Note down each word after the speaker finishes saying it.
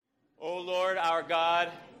Lord our God,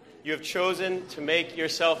 you have chosen to make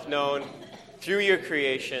yourself known through your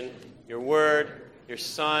creation, your word, your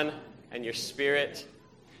Son, and your Spirit.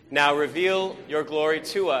 Now reveal your glory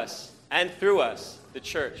to us and through us, the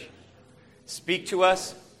church. Speak to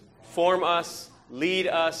us, form us, lead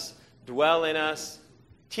us, dwell in us.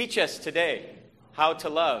 Teach us today how to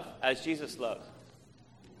love as Jesus loved,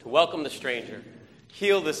 to welcome the stranger,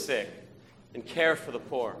 heal the sick, and care for the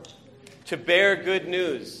poor, to bear good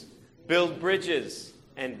news, build bridges,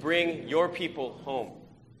 and bring your people home.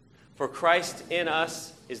 For Christ in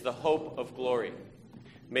us is the hope of glory.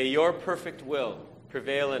 May your perfect will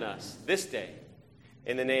prevail in us this day,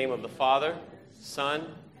 in the name of the Father, Son,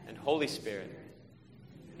 and Holy Spirit.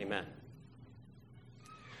 Amen.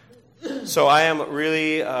 So I am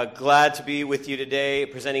really glad to be with you today,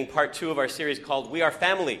 presenting part 2 of our series called We Are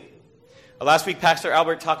Family. Last week, Pastor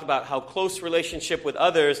Albert talked about how close relationship with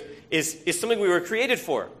others is something we were created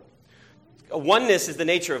for. Oneness is the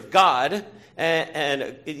nature of God,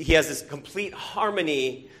 and he has this complete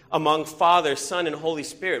harmony among Father, Son, and Holy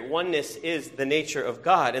Spirit. Oneness is the nature of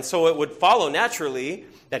God. And so it would follow naturally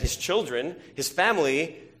that his children, his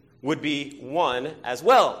family, would be one as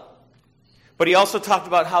well. But he also talked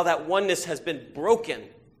about how that oneness has been broken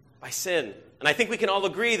by sin. And I think we can all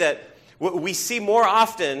agree that what we see more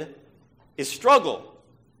often is struggle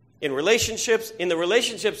in relationships. In the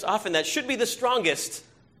relationships often that should be the strongest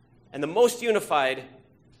and the most unified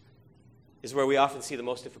is where we often see the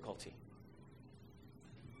most difficulty.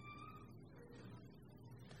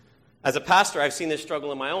 As a pastor, I've seen this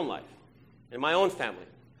struggle in my own life, in my own family.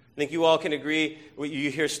 I think you all can agree.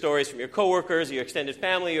 You hear stories from your coworkers, your extended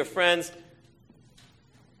family, your friends.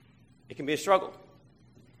 It can be a struggle.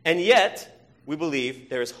 And yet, we believe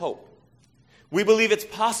there is hope. We believe it's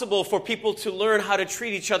possible for people to learn how to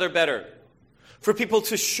treat each other better, for people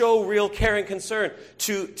to show real care and concern,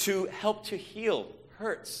 to help to heal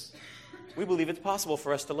hurts. We believe it's possible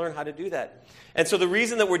for us to learn how to do that. And so the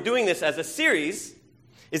reason that we're doing this as a series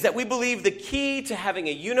is that we believe the key to having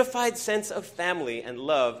a unified sense of family and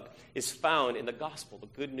love is found in the gospel, the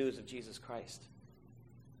good news of Jesus Christ.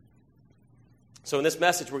 So in this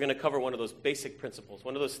message, we're going to cover one of those basic principles,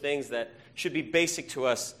 one of those things that should be basic to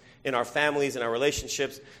us in our families, in our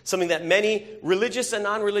relationships, something that many religious and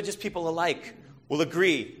non-religious people alike will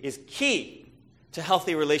agree is key to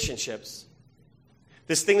healthy relationships.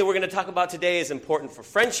 This thing that we're going to talk about today is important for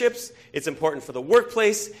friendships, it's important for the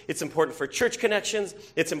workplace, it's important for church connections,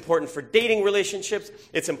 it's important for dating relationships,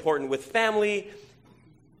 it's important with family,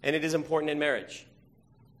 and it is important in marriage.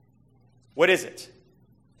 What is it?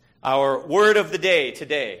 Our word of the day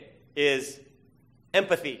today is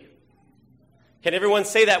empathy. Can everyone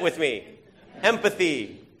say that with me?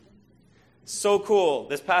 Empathy. So cool.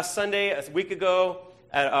 This past Sunday, a week ago,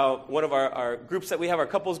 at one of our groups that we have, our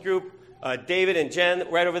couples group, David and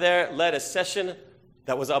Jen, right over there, led a session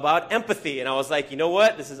that was about empathy. And I was like, you know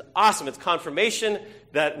what? This is awesome. It's confirmation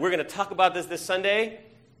that we're going to talk about this Sunday.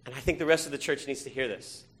 And I think the rest of the church needs to hear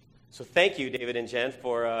this. So thank you, David and Jen,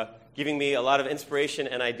 for giving me a lot of inspiration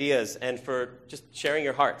and ideas and for just sharing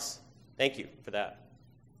your hearts. Thank you for that.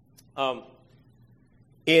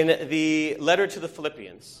 In the letter to the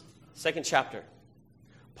Philippians, 2nd chapter,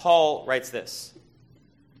 Paul writes this: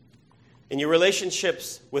 in your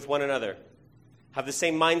relationships with one another, have the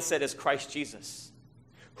same mindset as Christ Jesus,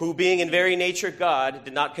 who, being in very nature God,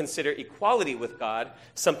 did not consider equality with God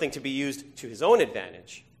something to be used to his own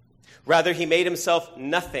advantage. Rather, he made himself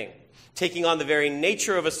nothing, taking on the very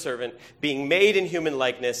nature of a servant, being made in human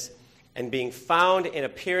likeness, and being found in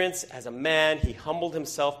appearance as a man, he humbled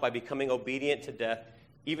himself by becoming obedient to death,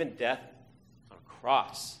 even death on a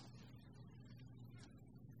cross.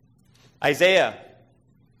 Isaiah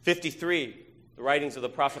 53, the writings of the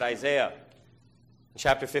prophet Isaiah. In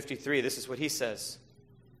chapter 53, this is what he says.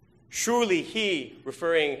 Surely he,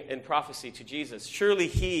 referring in prophecy to Jesus, surely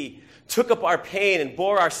he took up our pain and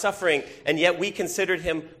bore our suffering, and yet we considered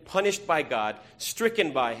him punished by God,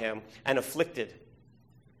 stricken by him, and afflicted.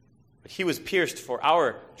 But he was pierced for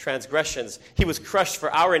our transgressions. He was crushed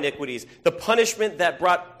for our iniquities. The punishment that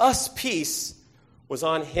brought us peace was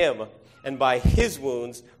on him, and by his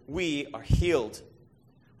wounds we are healed.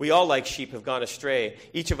 We all, like sheep, have gone astray.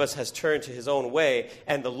 Each of us has turned to his own way,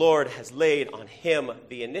 and the Lord has laid on him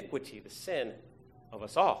the iniquity, the sin of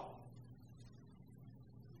us all.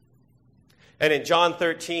 And in John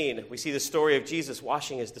 13, we see the story of Jesus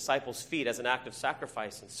washing his disciples' feet as an act of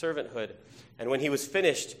sacrifice and servanthood. And when he was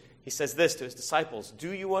finished, he says this to his disciples: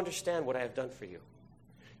 do you understand what I have done for you?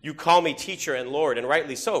 You call me teacher and Lord, and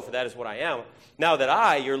rightly so, for that is what I am. Now that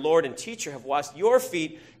I, your Lord and teacher, have washed your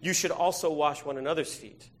feet, you should also wash one another's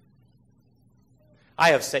feet. I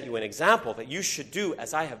have set you an example that you should do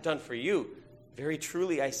as I have done for you. Very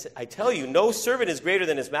truly, I tell you, no servant is greater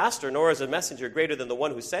than his master, nor is a messenger greater than the one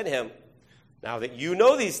who sent him. Now that you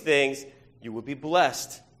know these things, you will be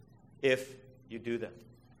blessed if you do them.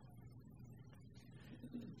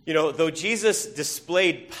 You know, though Jesus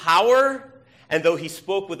displayed power, and though he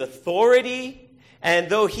spoke with authority, and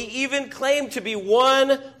though he even claimed to be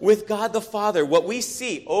one with God the Father, what we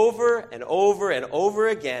see over and over and over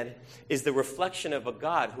again is the reflection of a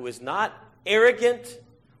God who is not arrogant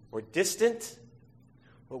or distant.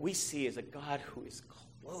 What we see is a God who is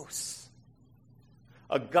close,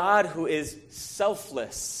 a God who is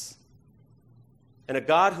selfless, and a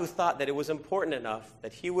God who thought that it was important enough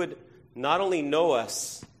that he would not only know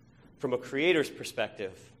us from a creator's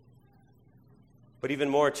perspective, but even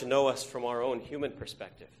more to know us from our own human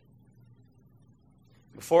perspective.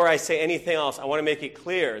 Before I say anything else, I want to make it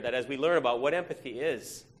clear that as we learn about what empathy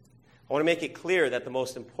is, I want to make it clear that the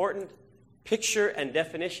most important picture and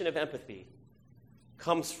definition of empathy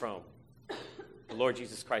comes from the Lord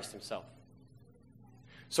Jesus Christ himself.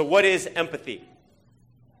 So what is empathy?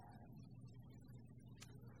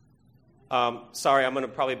 Sorry, I'm going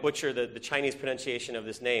to probably butcher the Chinese pronunciation of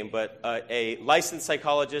this name, but a licensed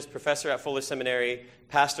psychologist, professor at Fuller Seminary,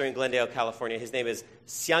 pastor in Glendale, California. His name is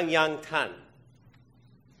Xiangyang Tan.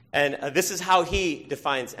 And this is how he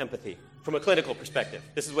defines empathy from a clinical perspective.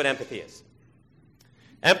 This is what empathy is.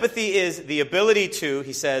 Empathy is the ability to,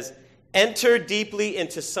 he says, enter deeply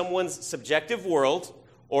into someone's subjective world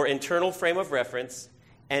or internal frame of reference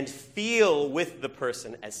and feel with the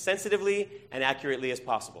person as sensitively and accurately as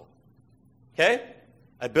possible. Okay?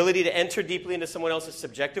 Ability to enter deeply into someone else's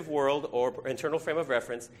subjective world or internal frame of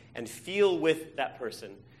reference and feel with that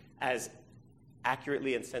person as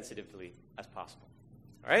accurately and sensitively as possible.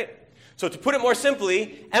 All right? So to put it more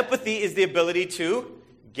simply, empathy is the ability to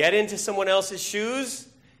get into someone else's shoes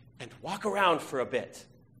and walk around for a bit.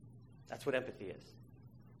 That's what empathy is.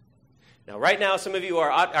 Now, right now, some of you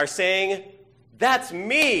are saying, that's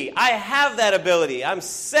me. I have that ability. I'm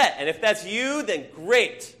set. And if that's you, then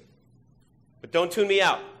great. But don't tune me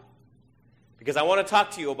out, because I want to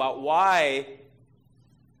talk to you about why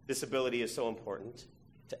this ability is so important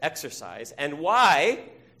to exercise, and why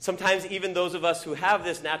sometimes even those of us who have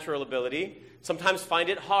this natural ability sometimes find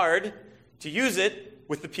it hard to use it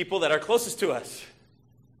with the people that are closest to us.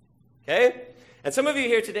 Okay? And some of you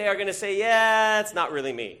here today are going to say, yeah, it's not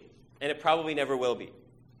really me, and it probably never will be.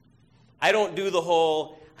 I don't do the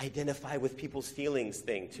whole identify with people's feelings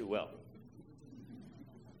thing too well.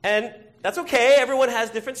 And that's okay. Everyone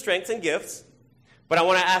has different strengths and gifts. But I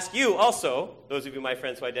want to ask you also, those of you, my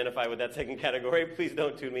friends, who identify with that second category, please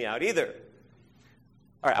don't tune me out either.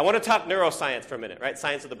 All right, I want to talk neuroscience for a minute, right?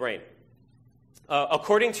 Science of the brain.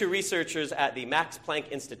 According to researchers at the Max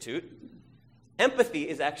Planck Institute, empathy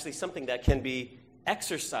is actually something that can be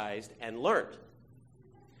exercised and learned.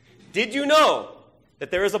 Did you know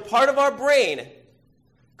that there is a part of our brain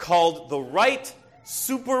called the right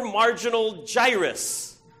supramarginal gyrus?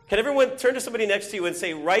 Can everyone turn to somebody next to you and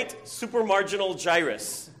say, right supramarginal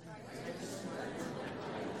gyrus?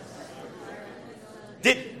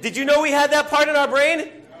 Did you know we had that part in our brain?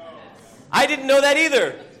 I didn't know that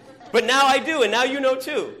either. But now I do, and now you know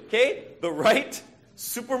too. Okay? The right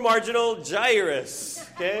supramarginal gyrus.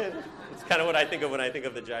 Okay? It's kind of what I think of when I think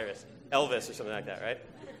of the gyrus. Elvis or something like that, right?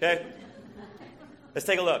 Okay? Let's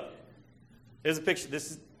take a look. Here's a picture.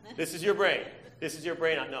 This is your brain. This is your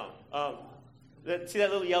brain. No. See that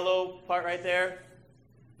little yellow part right there?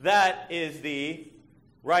 That is the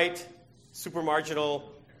right supramarginal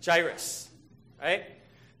gyrus, right?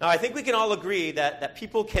 Now, I think we can all agree that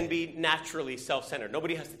people can be naturally self-centered.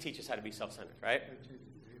 Nobody has to teach us how to be self-centered, right?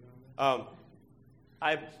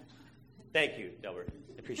 Thank you, Delbert.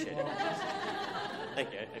 I appreciate it.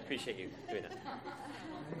 Thank you. I appreciate you doing that.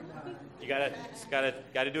 You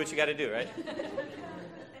gotta do what you gotta do, right?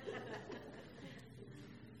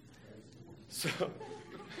 So,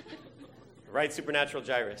 right supernatural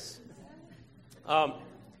gyrus.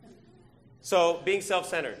 So being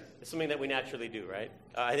self-centered is something that we naturally do, right?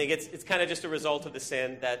 I think it's kind of just a result of the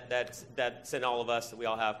sin that's in all of us, that we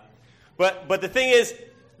all have. But the thing is,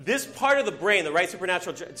 this part of the brain, the right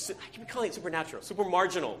supernatural, I keep calling it supernatural,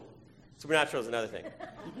 supramarginal. Supernatural is another thing.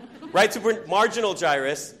 Right supramarginal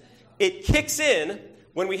gyrus, it kicks in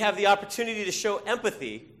when we have the opportunity to show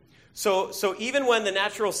empathy. So even when the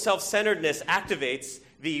natural self-centeredness activates,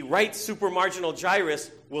 the right supramarginal gyrus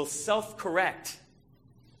will self-correct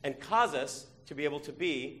and cause us to be able to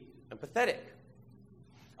be empathetic.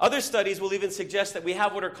 Other studies will even suggest that we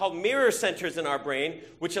have what are called mirror centers in our brain,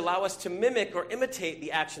 which allow us to mimic or imitate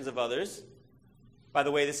the actions of others. By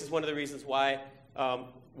the way, this is one of the reasons why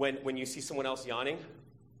when you see someone else yawning?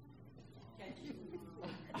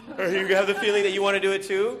 Or you have the feeling that you want to do it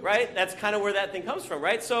too, right? That's kind of where that thing comes from,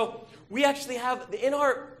 right? So we actually have in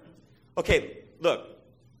our... Okay, look.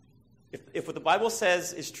 If what the Bible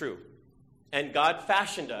says is true, and God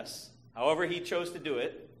fashioned us, however he chose to do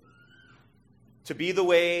it, to be the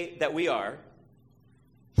way that we are,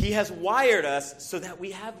 he has wired us so that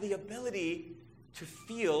we have the ability to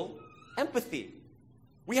feel empathy.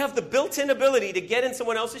 We have the built-in ability to get in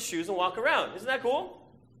someone else's shoes and walk around. Isn't that cool?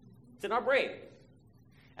 It's in our brain.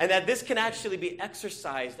 And that this can actually be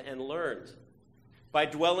exercised and learned by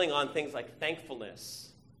dwelling on things like thankfulness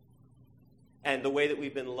and the way that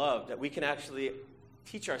we've been loved, that we can actually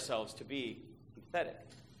teach ourselves to be empathetic.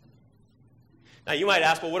 Now, you might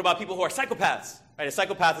ask, well, what about people who are psychopaths? Right? A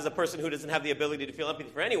psychopath is a person who doesn't have the ability to feel empathy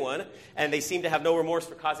for anyone, and they seem to have no remorse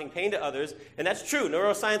for causing pain to others. And that's true.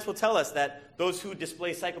 Neuroscience will tell us that those who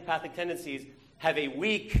display psychopathic tendencies have a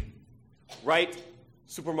weak right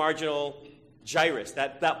supramarginal gyrus.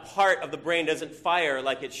 That part of the brain doesn't fire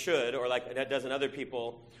like it should, or like it does in other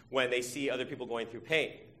people when they see other people going through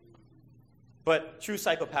pain. But true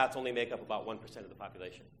psychopaths only make up about 1% of the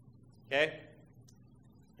population. Okay?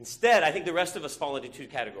 Instead, I think the rest of us fall into two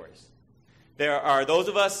categories. There are those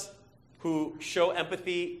of us who show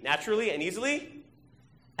empathy naturally and easily,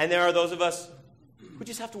 and there are those of us who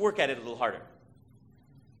just have to work at it a little harder.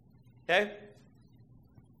 Okay?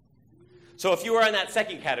 So if you are in that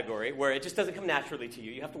second category, where it just doesn't come naturally to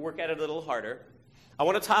you, you have to work at it a little harder, I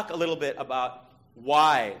want to talk a little bit about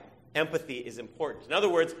why empathy is important. In other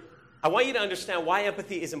words, I want you to understand why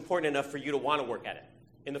empathy is important enough for you to want to work at it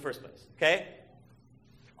in the first place, okay?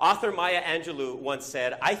 Author Maya Angelou once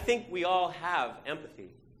said, I think we all have empathy.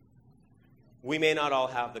 We may not all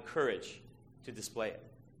have the courage to display it.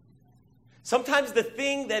 Sometimes the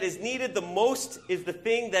thing that is needed the most is the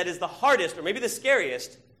thing that is the hardest, or maybe the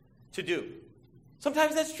scariest, to do.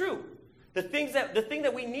 Sometimes that's true. The thing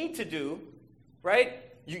that we need to do, right?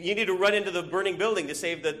 You need to run into the burning building to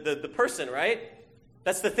save the person, right?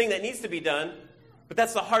 That's the thing that needs to be done, but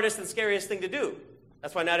that's the hardest and scariest thing to do.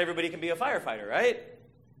 That's why not everybody can be a firefighter, right?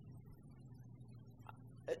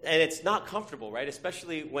 And it's not comfortable, right?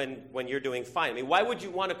 Especially when you're doing fine. I mean, why would you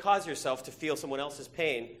want to cause yourself to feel someone else's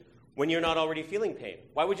pain when you're not already feeling pain?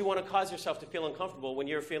 Why would you want to cause yourself to feel uncomfortable when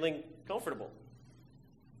you're feeling comfortable?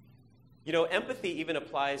 You know, empathy even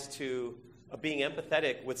applies to being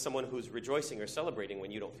empathetic with someone who's rejoicing or celebrating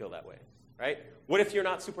when you don't feel that way, right? What if you're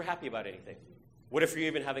not super happy about anything? What if you're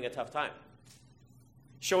even having a tough time?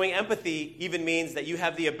 Showing empathy even means that you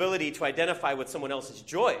have the ability to identify with someone else's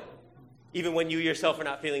joy, even when you yourself are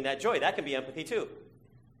not feeling that joy. That can be empathy too.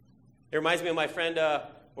 It reminds me of my friend,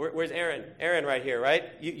 where's Aaron? Aaron right here, right?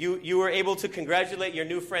 You were able to congratulate your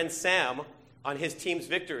new friend Sam on his team's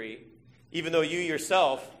victory, even though you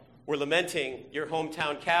yourself were lamenting your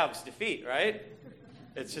hometown Cavs' defeat, right?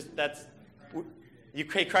 It's just, you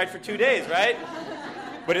cried for 2 days, right?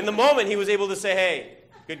 But in the moment, he was able to say, hey,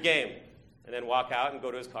 good game, and then walk out and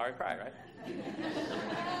go to his car and cry, right?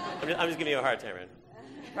 I'm just giving you a hard time,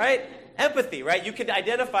 right? Empathy, right? You can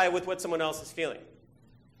identify with what someone else is feeling.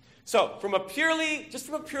 So, from a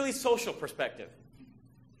purely social perspective,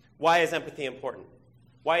 why is empathy important?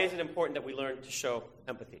 Why is it important that we learn to show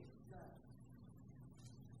empathy?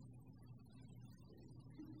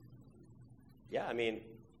 Yeah, I mean,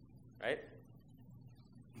 right?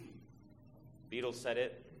 Beatles said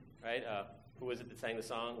it, right? Who was it that sang the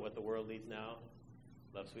song, What the World Needs Now?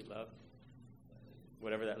 Love, Sweet Love?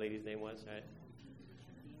 Whatever that lady's name was, right?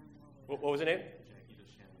 What was her name?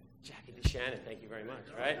 Jackie DeShannon, thank you very much,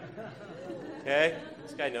 right? Okay,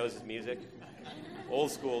 this guy knows his music.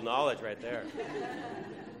 Old school knowledge right there.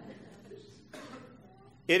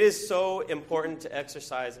 It is so important to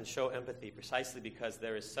exercise and show empathy precisely because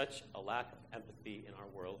there is such a lack of empathy in our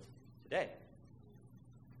world today.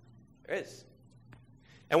 There is.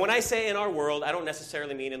 And when I say in our world, I don't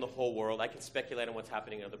necessarily mean in the whole world. I can speculate on what's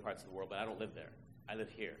happening in other parts of the world, but I don't live there. I live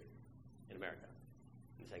here in America,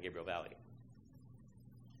 in San Gabriel Valley.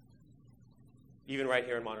 Even right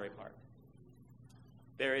here in Monterey Park.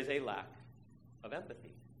 There is a lack of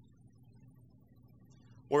empathy.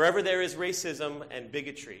 Wherever there is racism and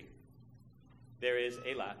bigotry, there is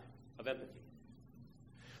a lack of empathy.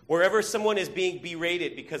 Wherever someone is being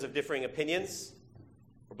berated because of differing opinions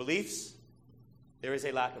or beliefs, there is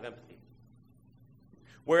a lack of empathy.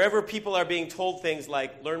 Wherever people are being told things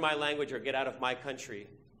like, learn my language or get out of my country,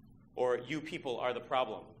 or you people are the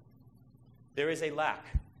problem, there is a lack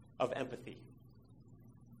of empathy.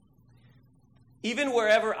 Even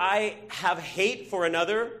wherever I have hate for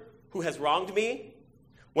another who has wronged me,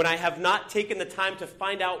 when I have not taken the time to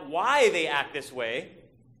find out why they act this way,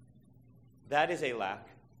 that is a lack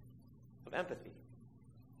of empathy.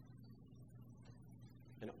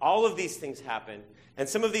 And all of these things happen, and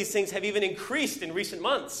some of these things have even increased in recent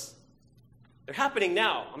months. They're happening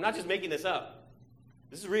now. I'm not just making this up.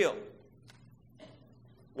 This is real.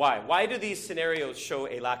 Why? Why do these scenarios show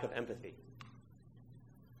a lack of empathy?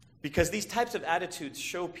 Because these types of attitudes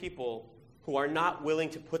show people who are not willing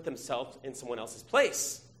to put themselves in someone else's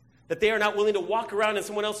place. That they are not willing to walk around in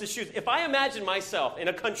someone else's shoes. If I imagine myself in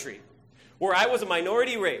a country where I was a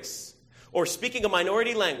minority race or speaking a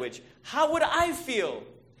minority language, how would I feel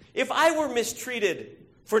if I were mistreated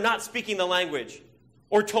for not speaking the language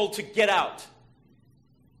or told to get out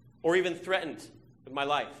or even threatened with my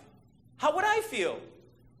life? How would I feel?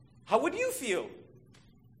 How would you feel?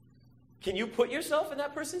 Can you put yourself in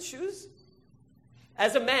that person's shoes?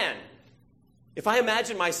 As a man, if I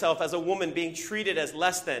imagine myself as a woman being treated as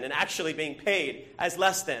less than and actually being paid as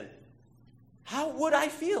less than, how would I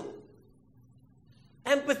feel?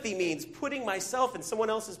 Empathy means putting myself in someone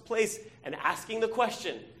else's place and asking the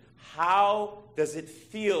question, how does it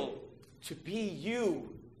feel to be you?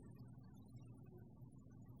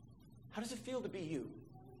 How does it feel to be you?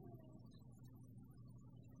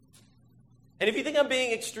 And if you think I'm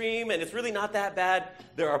being extreme and it's really not that bad,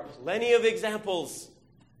 there are plenty of examples.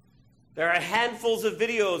 There are handfuls of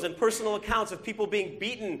videos and personal accounts of people being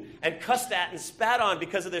beaten and cussed at and spat on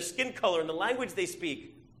because of their skin color and the language they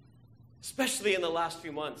speak, especially in the last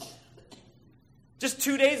few months. Just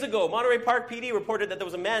 2 days ago, Monterey Park PD reported that there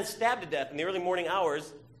was a man stabbed to death in the early morning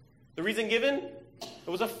hours. The reason given? It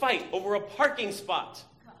was a fight over a parking spot.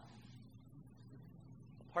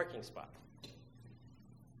 A parking spot.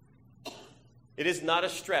 It is not a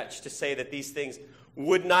stretch to say that these things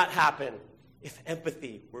would not happen if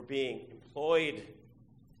empathy were being employed.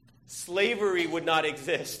 Slavery would not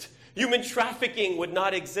exist. Human trafficking would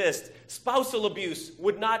not exist. Spousal abuse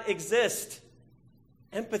would not exist.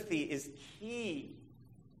 Empathy is key.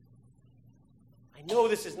 I know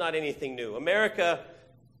this is not anything new. America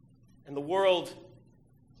and the world is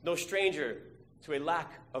no stranger to a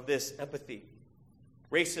lack of this empathy.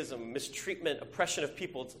 Racism, mistreatment, oppression of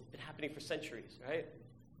people, it's been happening for centuries, right?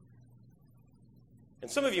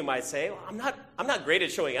 And some of you might say, well, I'm not great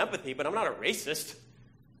at showing empathy, but I'm not a racist.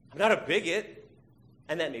 I'm not a bigot.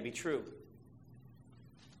 And that may be true.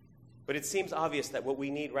 But it seems obvious that what we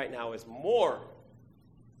need right now is more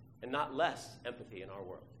and not less empathy in our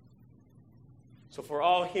world. So for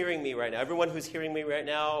all hearing me right now, everyone who's hearing me right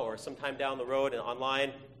now or sometime down the road and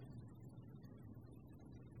online,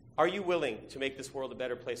 are you willing to make this world a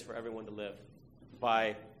better place for everyone to live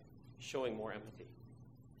by showing more empathy?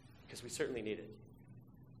 Because we certainly need it.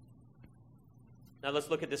 Now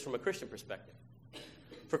let's look at this from a Christian perspective.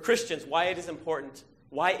 For Christians, why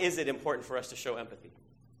is it important for us to show empathy?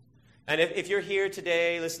 And if you're here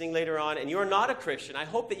today, listening later on, and you're not a Christian, I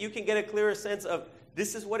hope that you can get a clearer sense of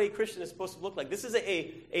this is what a Christian is supposed to look like. This is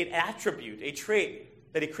an attribute, a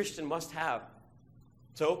trait that a Christian must have.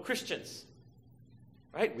 So, Christians,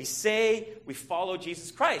 right? We say we follow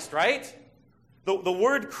Jesus Christ, right? The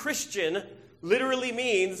word Christian literally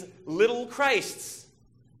means little Christs.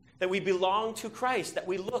 That we belong to Christ, that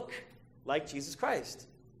we look like Jesus Christ.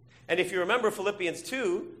 And if you remember, Philippians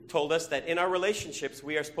 2 told us that in our relationships,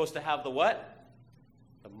 we are supposed to have the what?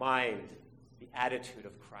 The mind, the attitude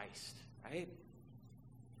of Christ, right?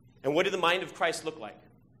 And what did the mind of Christ look like?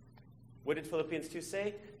 What did Philippians 2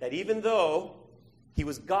 say? That even though he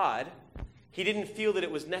was God, he didn't feel that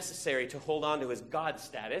it was necessary to hold on to his God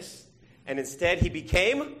status, and instead he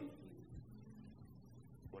became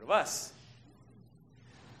one of us.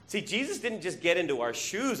 See, Jesus didn't just get into our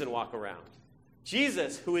shoes and walk around.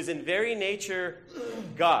 Jesus, who is in very nature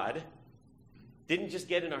God, didn't just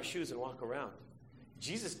get in our shoes and walk around.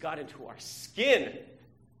 Jesus got into our skin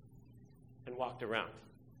and walked around.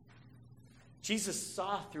 Jesus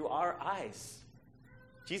saw through our eyes.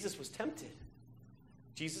 Jesus was tempted.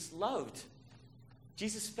 Jesus loved.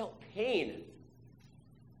 Jesus felt pain.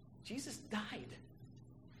 Jesus died.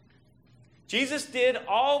 Jesus did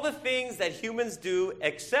all the things that humans do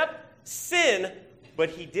except sin, but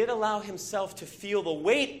he did allow himself to feel the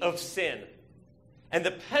weight of sin and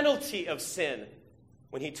the penalty of sin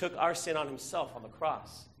when he took our sin on himself on the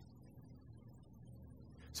cross.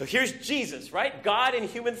 So here's Jesus, right? God in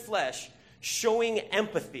human flesh showing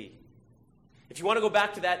empathy. If you want to go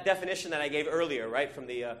back to that definition that I gave earlier, right, from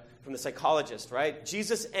the psychologist, right?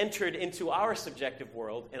 Jesus entered into our subjective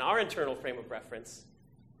world, in our internal frame of reference,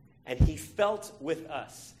 and he felt with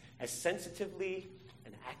us as sensitively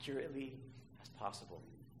and accurately as possible.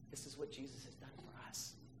 This is what Jesus has done for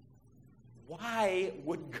us. why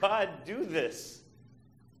would God do this?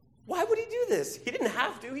 Why would he do this? He didn't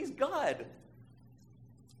have to. He's God.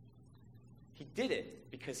 He did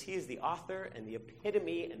it because he is the author and the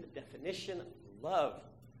epitome and the definition of love.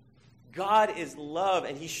 God is love,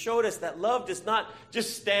 and he showed us that love does not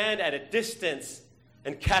just stand at a distance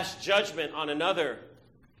and cast judgment on another,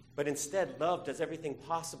 but instead love does everything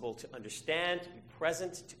possible to understand, to be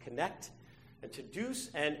present, to connect, and to do,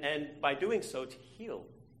 and by doing so, to heal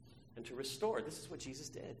and to restore. This is what Jesus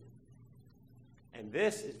did. And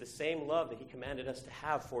this is the same love that he commanded us to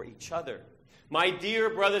have for each other. My dear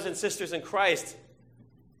brothers and sisters in Christ,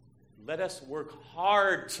 let us work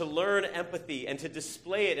hard to learn empathy and to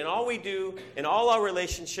display it in all we do, in all our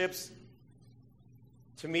relationships.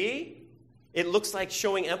 To me, it looks like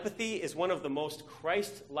showing empathy is one of the most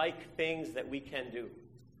Christ-like things that we can do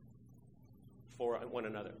for one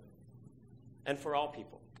another and for all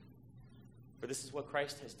people. For this is what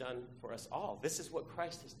Christ has done for us all. This is what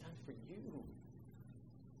Christ has done for you.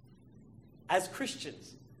 As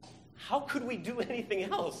Christians, how could we do anything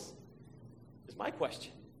else? Is my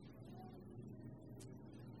question.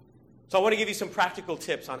 So I want to give you some practical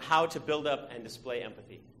tips on how to build up and display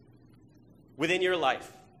empathy within your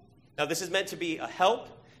life. Now, this is meant to be a help,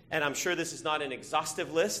 and I'm sure this is not an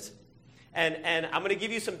exhaustive list. And I'm going to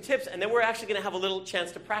give you some tips, and then we're actually going to have a little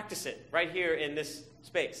chance to practice it right here in this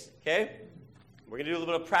space, okay? We're going to do a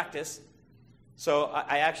little bit of practice. So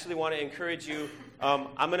I actually want to encourage you.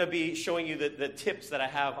 I'm going to be showing you the tips that I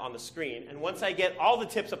have on the screen. And once I get all the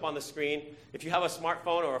tips up on the screen, if you have a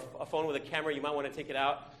smartphone or a phone with a camera, you might want to take it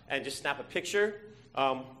out and just snap a picture.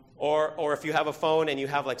 Or if you have a phone and you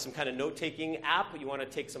have like some kind of note-taking app, you want to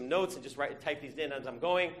take some notes and just type these in as I'm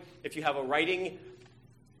going. If you have a writing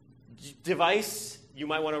device, you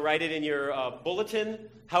might want to write it in your bulletin,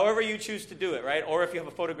 however you choose to do it, right? Or if you have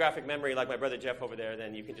a photographic memory like my brother Jeff over there,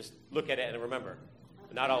 then you can just look at it and remember.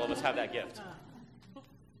 Not all of us have that gift.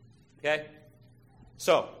 Okay?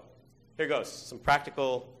 So, here goes. Some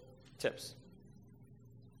practical tips.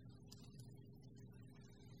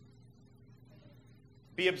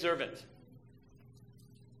 Be observant.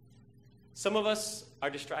 Some of us are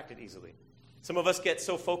distracted easily. Some of us get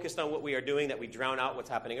so focused on what we are doing that we drown out what's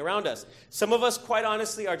happening around us. Some of us, quite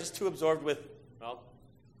honestly, are just too absorbed with, well,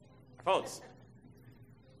 our phones.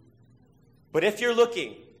 But if you're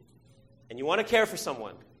looking and you want to care for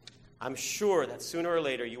someone, I'm sure that sooner or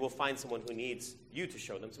later you will find someone who needs you to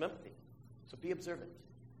show them some empathy. So be observant.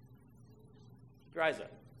 Keep your eyes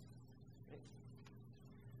up. Okay.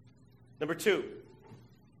 Number 2.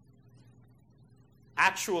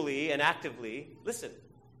 Actually and actively listen.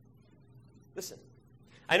 Listen.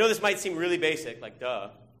 I know this might seem really basic, like duh.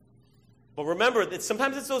 But remember that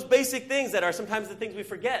sometimes it's those basic things that are sometimes the things we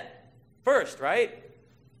forget first, right?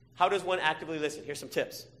 How does one actively listen? Here's some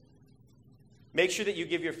tips. Make sure that you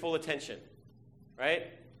give your full attention, right?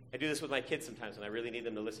 I do this with my kids sometimes when I really need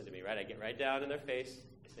them to listen to me, right? I get right down in their face.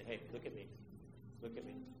 I say, hey, look at me. Look at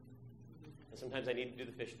me. And sometimes I need to do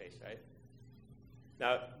the fish face, right?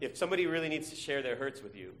 Now, if somebody really needs to share their hurts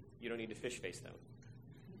with you, you don't need to fish face them.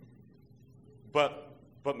 But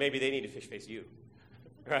maybe they need to fish face you,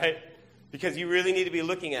 right? Because you really need to be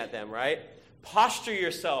looking at them, right? Posture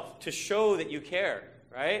yourself to show that you care,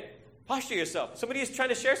 right? Posture yourself. Somebody is trying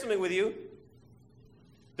to share something with you.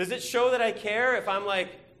 Does it show that I care if I'm like,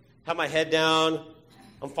 have my head down,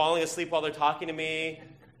 I'm falling asleep while they're talking to me,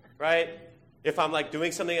 right? If I'm like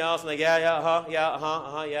doing something else, I'm like,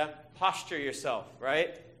 yeah. Posture yourself,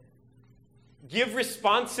 right? Give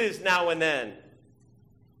responses now and then.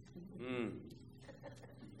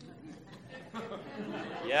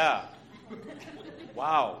 Yeah.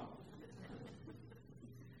 Wow.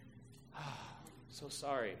 So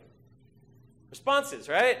sorry. Responses,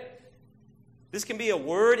 right? This can be a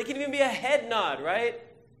word. It can even be a head nod, right?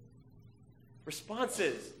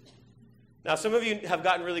 Responses. Now, some of you have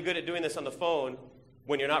gotten really good at doing this on the phone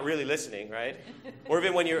when you're not really listening, right? Or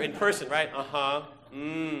even when you're in person, right?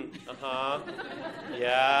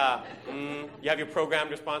 Yeah. You have your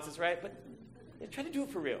programmed responses, right? But try to do it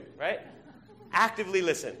for real, right? Actively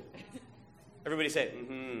listen. Everybody say,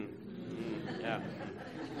 yeah.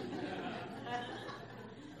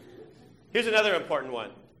 Here's another important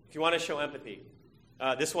one. If you want to show empathy.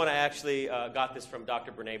 This one I actually got this from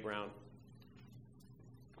Dr. Brene Brown.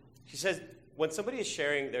 She says, when somebody is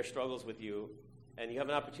sharing their struggles with you and you have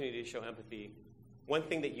an opportunity to show empathy, one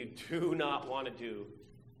thing that you do not want to do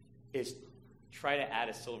is try to add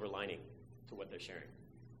a silver lining to what they're sharing.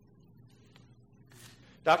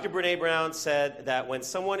 Dr. Brene Brown said that when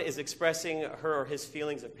someone is expressing her or his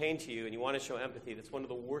feelings of pain to you and you want to show empathy, that's one of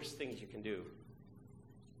the worst things you can do.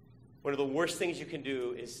 One of the worst things you can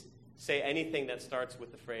do is say anything that starts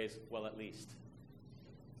with the phrase, well, at least.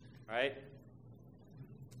 All right?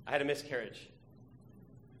 I had a miscarriage.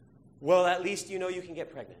 Well, at least you know you can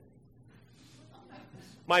get pregnant.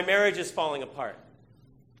 My marriage is falling apart.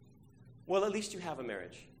 Well, at least you have a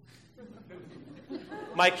marriage.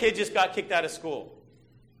 My kid just got kicked out of school.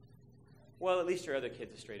 Well, at least your other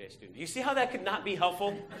kid's a straight A student. You see how that could not be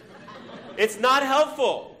helpful? It's not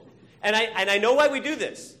helpful. And I know why we do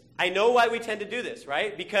this. I know why we tend to do this,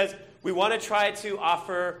 right? Because we want to try to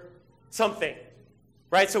offer something,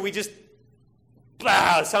 right? So we just,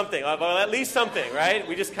 something, well, at least something, right?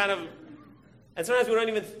 We just kind of, and sometimes we don't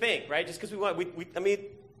even think, right? Just because we want, I mean,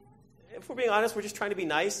 if we're being honest, we're just trying to be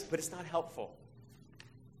nice, but it's not helpful.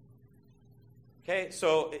 Okay,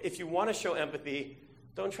 so if you want to show empathy,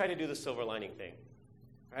 don't try to do the silver lining thing,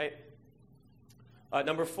 right?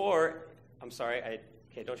 Number 4, I'm sorry,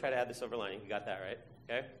 okay, don't try to add the silver lining. You got that, right?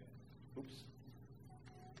 Okay? Oops.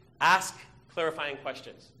 Ask clarifying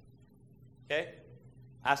questions. Okay?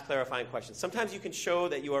 Ask clarifying questions. Sometimes you can show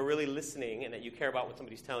that you are really listening and that you care about what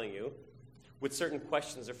somebody's telling you with certain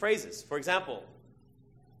questions or phrases. For example,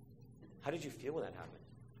 how did you feel when that happened?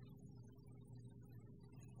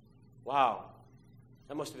 Wow,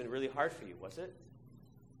 that must have been really hard for you, was it?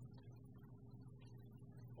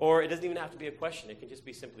 Or it doesn't even have to be a question. It can just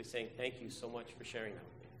be simply saying, thank you so much for sharing that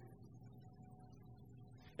with me.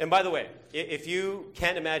 And by the way, if you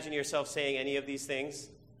can't imagine yourself saying any of these things,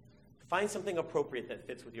 find something appropriate that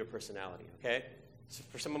fits with your personality, okay? So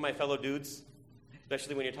for some of my fellow dudes,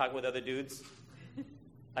 especially when you're talking with other dudes,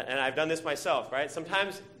 and I've done this myself, right?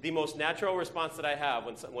 Sometimes the most natural response that I have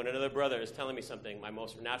when another brother is telling me something, my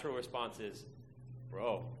most natural response is,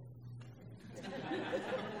 bro.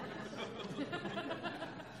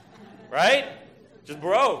 Right? Just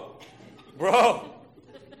bro. Bro.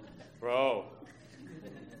 Bro.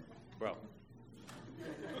 Bro.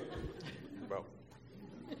 Bro.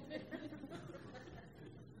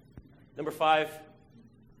 Number 5,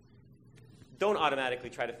 don't automatically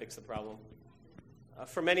try to fix the problem.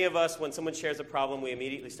 For many of us, when someone shares a problem, we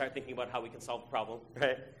immediately start thinking about how we can solve the problem,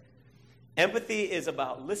 right? Empathy is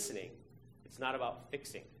about listening. It's not about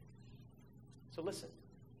fixing. So listen.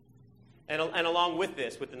 And along with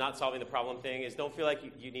this, with the not solving the problem thing, is don't feel like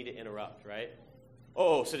you need to interrupt, right?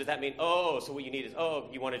 Oh, so does that mean, so what you need is,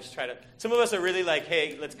 you want to just try to... Some of us are really like,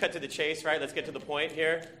 hey, let's cut to the chase, right? Let's get to the point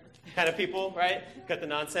here kind of people, right? Cut the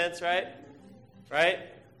nonsense, right? Right?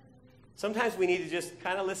 Sometimes we need to just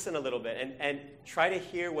kind of listen a little bit and try to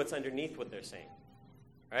hear what's underneath what they're saying,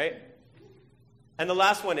 right? And the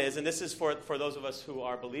last one is, and this is for those of us who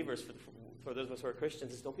are believers, for those of us who are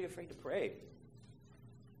Christians, is don't be afraid to pray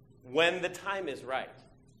when the time is right.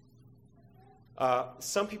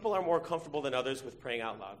 Some people are more comfortable than others with praying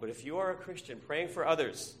out loud, but if you are a Christian, praying for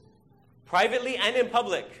others, privately and in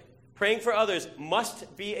public, praying for others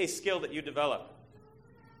must be a skill that you develop.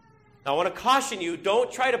 Now, I want to caution you,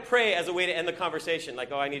 don't try to pray as a way to end the conversation,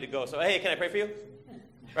 like, I need to go, so, hey, can I pray for you?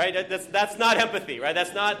 Right? That's not empathy, right?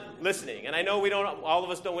 That's not listening. And I know we don't have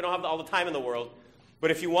all the time in the world, but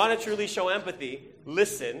if you want to truly show empathy,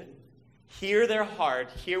 listen, hear their heart,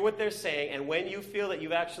 hear what they're saying, and when you feel that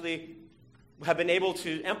you've actually have been able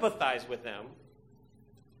to empathize with them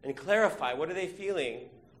and clarify what are they feeling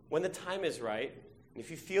when the time is right, and if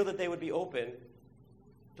you feel that they would be open,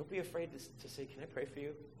 don't be afraid to say, can I pray for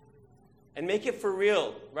you? And make it for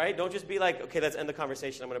real, right? Don't just be like, okay, let's end the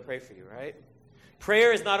conversation. I'm going to pray for you, right?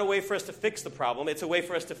 Prayer is not a way for us to fix the problem. It's a way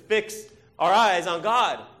for us to fix our eyes on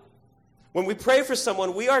God. When we pray for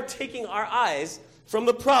someone, we are taking our eyes from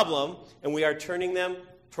the problem and we are turning them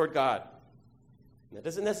toward God. And that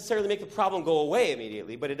doesn't necessarily make the problem go away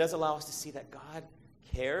immediately, but it does allow us to see that God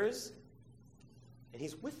cares and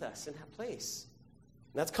He's with us in that place.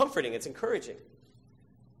 And that's comforting. It's encouraging.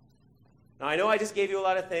 Now, I know I just gave you a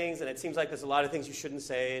lot of things, and it seems like there's a lot of things you shouldn't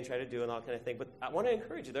say and try to do and all that kind of thing, but I want to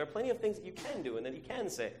encourage you. There are plenty of things that you can do and that you can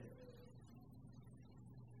say.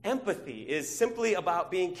 Empathy is simply about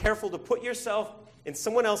being careful to put yourself in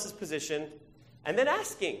someone else's position and then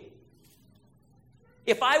asking,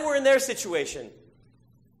 if I were in their situation,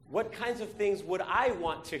 what kinds of things would I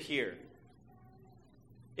want to hear?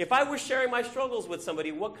 If I were sharing my struggles with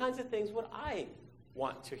somebody, what kinds of things would I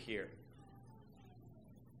want to hear?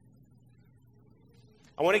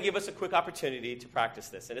 I want to give us a quick opportunity to practice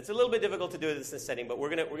this. And it's a little bit difficult to do this in this setting, but we're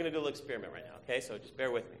going to do a little experiment right now, okay? So just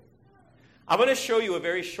bear with me. I'm going to show you a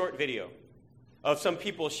very short video of some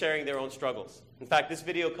people sharing their own struggles. In fact, this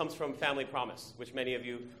video comes from Family Promise, which many of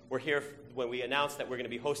you were here when we announced that we're going to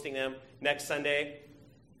be hosting them next Sunday.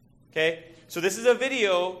 Okay? So this is a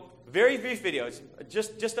video, very brief video. It's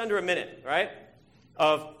just under a minute, right?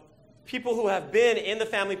 Of people who have been in the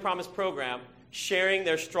Family Promise program sharing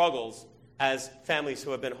their struggles as families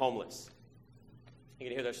who have been homeless. You're going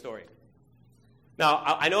to hear their story. Now,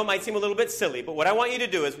 I know it might seem a little bit silly, but what I want you to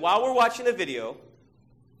do is, while we're watching the video,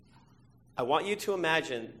 I want you to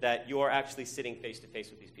imagine that you are actually sitting face-to-face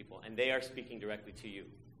with these people, and they are speaking directly to you,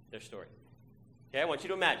 their story. Okay, I want you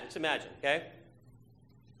to imagine. Just imagine, okay?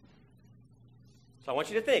 So I want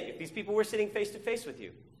you to think, if these people were sitting face-to-face with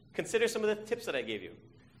you, consider some of the tips that I gave you.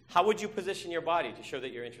 How would you position your body to show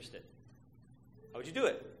that you're interested? How would you do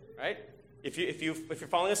it, right? If you're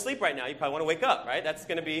falling asleep right now, you probably want to wake up, right? That's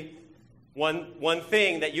going to be one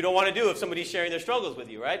thing that you don't want to do if somebody's sharing their struggles with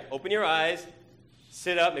you, right? Open your eyes,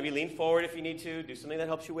 sit up, maybe lean forward if you need to, do something that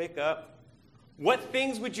helps you wake up. What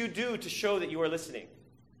things would you do to show that you are listening?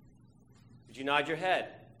 Would you nod your head?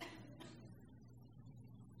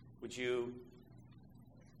 Would you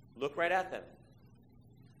look right at them?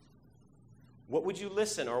 What would you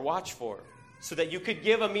listen or watch for so that you could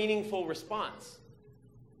give a meaningful response?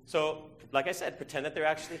 So, like I said, pretend that they're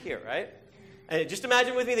actually here, right? And just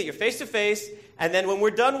imagine with me that you're face to face, and then when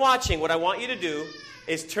we're done watching, what I want you to do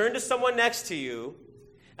is turn to someone next to you,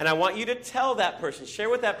 and I want you to tell that person, share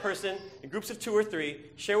with that person, in groups of 2 or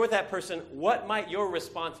 3, share with that person what might your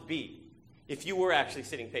response be if you were actually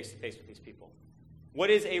sitting face to face with these people. What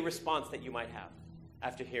is a response that you might have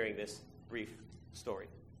after hearing this brief story?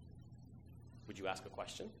 Would you ask a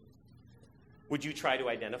question? Would you try to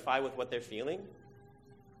identify with what they're feeling?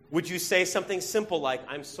 Would you say something simple like,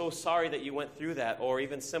 I'm so sorry that you went through that, or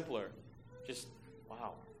even simpler, just,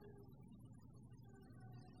 wow.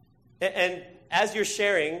 And as you're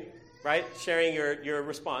sharing, right, sharing your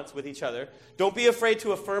response with each other, don't be afraid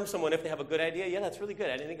to affirm someone if they have a good idea. Yeah, that's really good.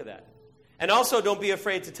 I didn't think of that. And also, don't be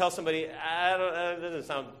afraid to tell somebody, that doesn't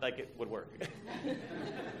sound like it would work.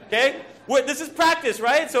 Okay? This is practice,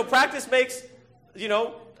 right? So practice makes,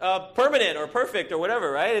 permanent or perfect or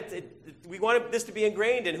whatever, right? We want this to be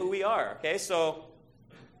ingrained in who we are, okay? So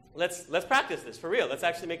let's practice this for real. Let's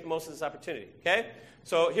actually make the most of this opportunity, okay?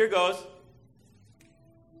 So here goes.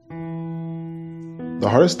 The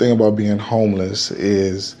hardest thing about being homeless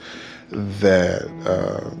is that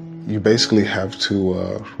you basically have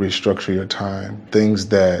to restructure your time. Things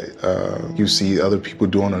that you see other people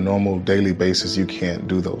do on a normal daily basis, you can't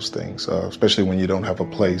do those things, especially when you don't have a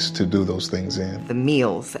place to do those things in. The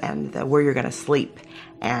meals and where you're going to sleep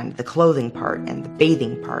and the clothing part and the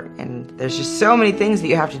bathing part. And there's just so many things that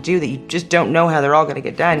you have to do that you just don't know how they're all going to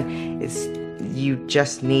get done. You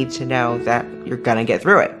just need to know that you're going to get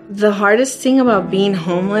through it. The hardest thing about being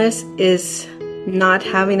homeless is not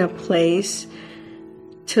having a place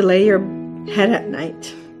to lay your head at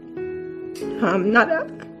night.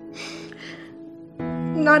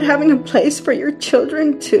 Not having a place for your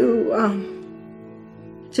children to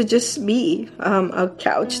just be, a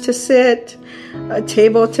couch to sit, a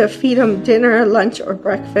table to feed them dinner, lunch, or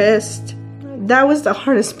breakfast. That was the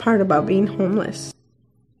hardest part about being homeless.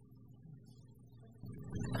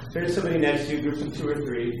 Turn to somebody next to you, groups of 2 or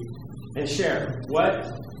 3, and share. What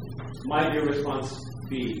might your response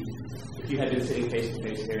be if you had been sitting face to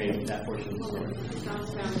face hearing that portion of the story?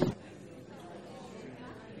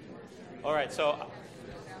 All right, so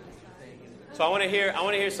I want to hear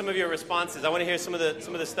some of your responses. I want to hear some of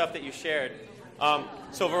the stuff that you shared.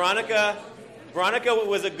 So Veronica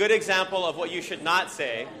was a good example of what you should not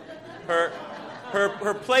say. Her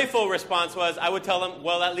playful response was, I would tell them,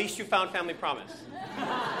 well, at least you found Family Promise.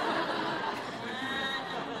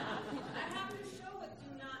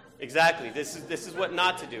 Exactly. This is what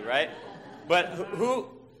not to do, right? But who,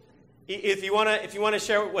 if you want to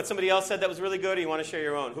share what somebody else said that was really good, or you want to share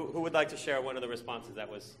your own, who would like to share one of the responses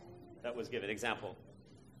that was given? Example.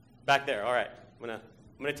 Back there. All right. I'm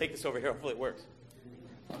gonna take this over here. Hopefully it works.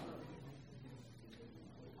 All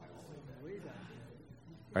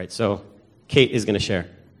right. So Kate is going to share.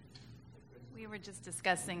 We were just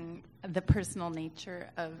discussing the personal nature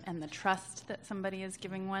of and the trust that somebody is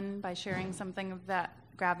giving one by sharing something of that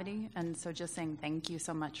gravity, and so just saying thank you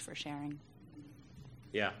so much for sharing.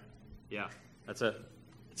 Yeah, that's a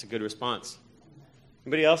good response.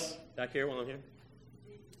 Anybody else back here while I'm here?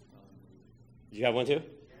 Did you have one too?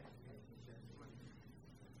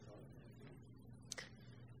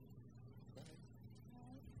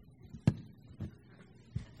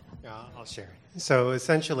 Yeah, I'll share. So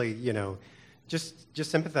essentially, just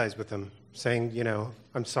sympathize with them, saying,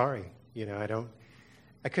 I'm sorry.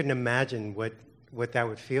 I couldn't imagine what that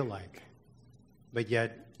would feel like, but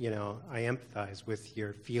yet, I empathize with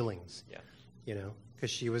your feelings. Yeah. Because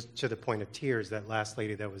she was to the point of tears, that last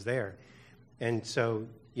lady that was there, and so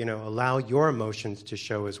allow your emotions to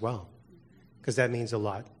show as well, because that means a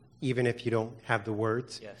lot, even if you don't have the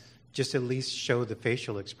words. Yes. just at least show the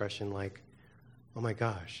facial expression like, oh my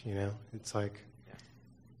gosh, it's like,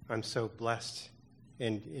 I'm so blessed,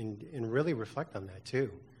 and really reflect on that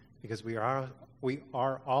too, because we are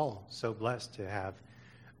all so blessed to have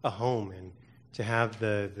a home and to have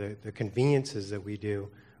the conveniences that we do,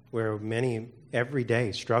 where many every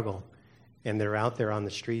day struggle, and they're out there on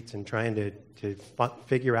the streets and trying to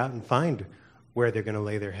figure out and find where they're going to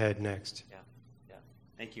lay their head next. Yeah.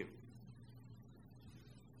 Thank you.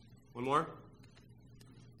 One more?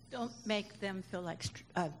 Don't make them feel like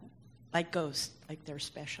ghosts, like they're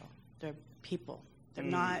special. They're people. They're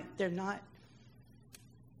not.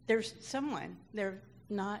 There's someone. They're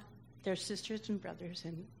not. They're sisters and brothers,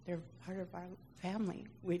 and they're part of our family.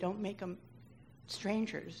 We don't make them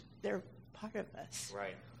strangers. They're part of us.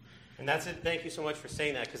 Right. And that's it. Thank you so much for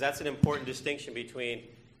saying that, because that's an important distinction between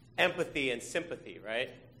empathy and sympathy, right?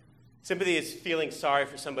 Sympathy is feeling sorry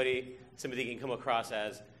for somebody. Sympathy can come across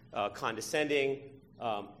as condescending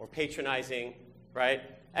or patronizing, right?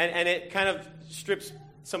 And it kind of strips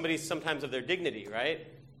somebody sometimes of their dignity, right?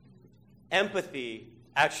 Empathy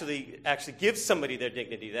actually gives somebody their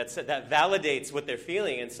dignity. That validates what they're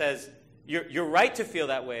feeling and says, you're right to feel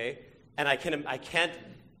that way, and I can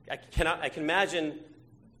imagine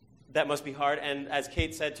that must be hard. And as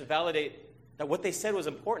Kate said, to validate that what they said was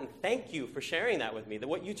important. Thank you for sharing that with me. That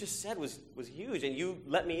what you just said was huge, and you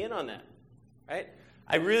let me in on that, right?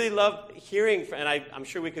 I really love hearing, and I'm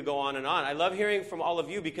sure we could go on and on. I love hearing from all of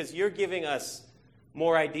you, because you're giving us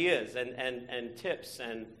more ideas and tips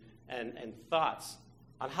and thoughts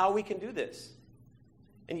on how we can do this.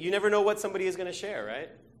 And you never know what somebody is going to share, right?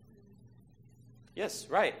 Yes,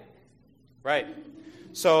 right.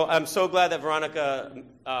 So I'm so glad that Veronica,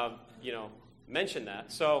 mentioned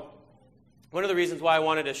that. So one of the reasons why I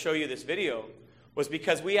wanted to show you this video was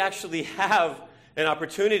because we actually have an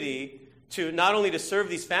opportunity to not only to serve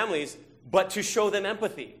these families, but to show them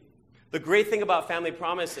empathy. The great thing about Family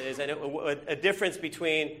Promise is, and a difference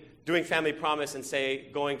between doing Family Promise and, say,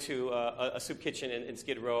 going to a soup kitchen in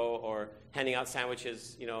Skid Row or handing out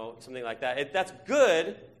sandwiches, something like that. That's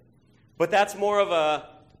good, but that's more of a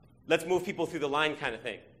let's move people through the line kind of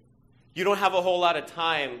thing. You don't have a whole lot of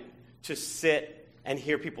time to sit and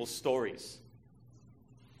hear people's stories.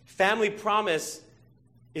 Family Promise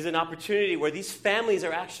is an opportunity where these families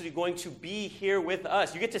are actually going to be here with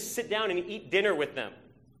us. You get to sit down and eat dinner with them.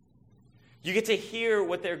 You get to hear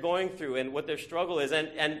what they're going through and what their struggle is.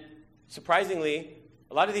 And surprisingly,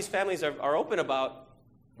 a lot of these families are open about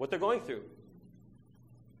what they're going through.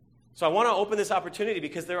 So I want to open this opportunity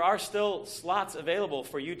because there are still slots available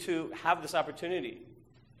for you to have this opportunity.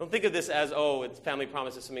 Don't think of this as, it's Family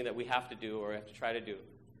Promise is something that we have to do or have to try to do.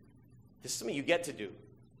 This is something you get to do.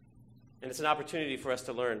 And it's an opportunity for us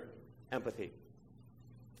to learn empathy.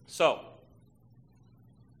 So,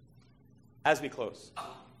 as we close,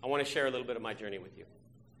 I want to share a little bit of my journey with you.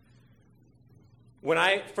 When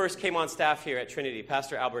I first came on staff here at Trinity,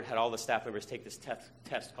 Pastor Albert had all the staff members take this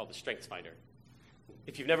test called the Strengths Finder.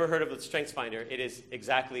 If you've never heard of the Strengths Finder, it is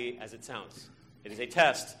exactly as it sounds. It is a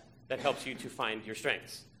test that helps you to find your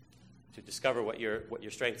strengths, to discover what your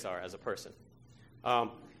strengths are as a person.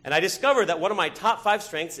 And I discovered that one of my top 5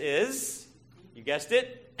 strengths is, you guessed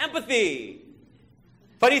it, empathy.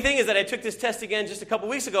 Funny thing is that I took this test again just a couple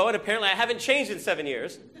weeks ago, and apparently I haven't changed in 7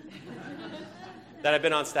 years that I've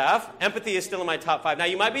been on staff. Empathy is still in my top 5. Now,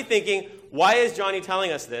 you might be thinking, why is Johnny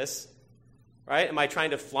telling us this? Right? Am I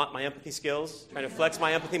trying to flaunt my empathy skills? Trying to flex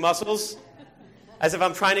my empathy muscles? As if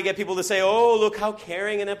I'm trying to get people to say, look how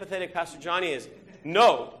caring and empathetic Pastor Johnny is.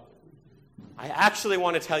 No. I actually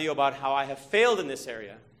want to tell you about how I have failed in this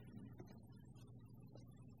area.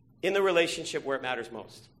 In the relationship where it matters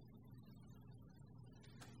most.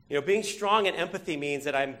 Being strong in empathy means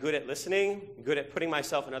that I'm good at listening, good at putting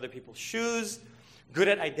myself in other people's shoes, good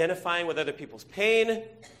at identifying with other people's pain.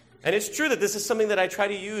 And it's true that this is something that I try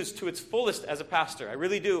to use to its fullest as a pastor. I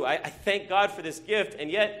really do. I thank God for this gift.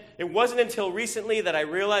 And yet, it wasn't until recently that I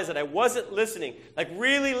realized that I wasn't listening, like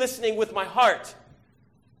really listening with my heart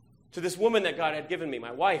to this woman that God had given me,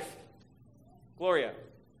 my wife, Gloria.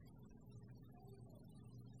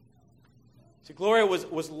 See, Gloria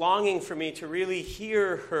was longing for me to really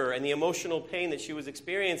hear her and the emotional pain that she was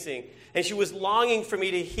experiencing. And she was longing for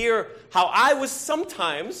me to hear how I was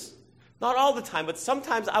sometimes, not all the time, but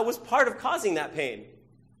sometimes I was part of causing that pain.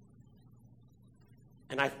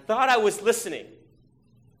 And I thought I was listening,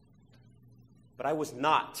 but I was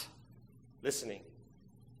not listening.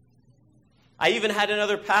 I even had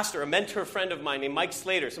another pastor, a mentor friend of mine named Mike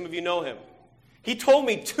Slater. Some of you know him. He told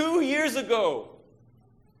me 2 years ago,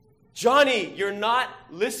 Johnny, you're not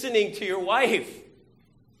listening to your wife.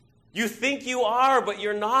 You think you are, but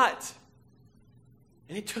you're not.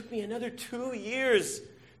 And it took me another 2 years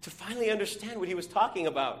to finally understand what he was talking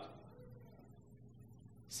about.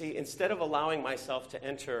 See, instead of allowing myself to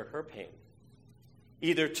enter her pain,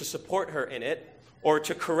 either to support her in it or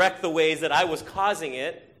to correct the ways that I was causing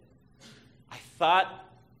it, I thought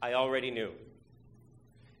I already knew.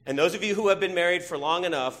 And those of you who have been married for long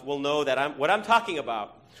enough will know that what I'm talking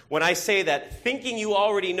about when I say that thinking you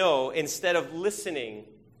already know instead of listening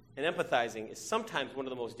and empathizing is sometimes one of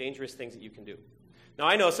the most dangerous things that you can do. Now,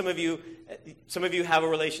 I know some of you have a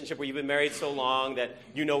relationship where you've been married so long that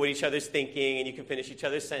you know what each other's thinking and you can finish each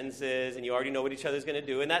other's sentences and you already know what each other's going to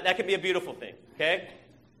do, and that can be a beautiful thing, okay?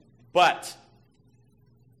 But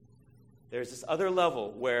there's this other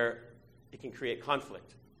level where it can create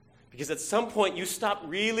conflict. Because at some point you stop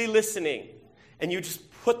really listening and you just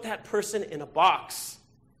put that person in a box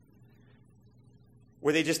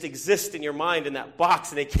where they just exist in your mind in that box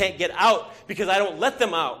and they can't get out because I don't let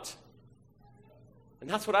them out. And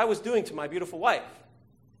that's what I was doing to my beautiful wife.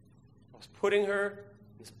 I was putting her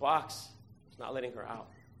in this box. I was not letting her out.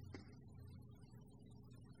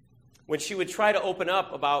 When she would try to open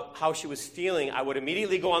up about how she was feeling, I would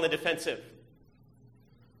immediately go on the defensive.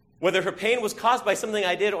 Whether her pain was caused by something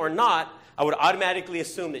I did or not, I would automatically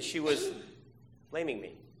assume that she was blaming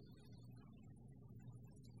me.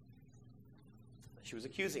 She was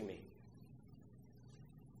accusing me.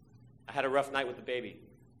 I had a rough night with the baby.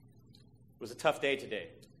 It was a tough day today.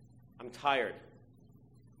 I'm tired.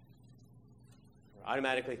 I would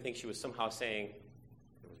automatically think she was somehow saying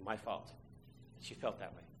it was my fault. She felt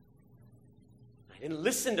that way. I didn't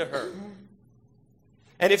listen to her.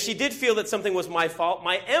 And if she did feel that something was my fault,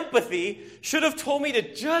 my empathy should have told me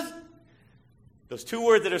to just, those two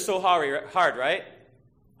words that are so hard, right?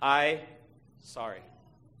 Sorry.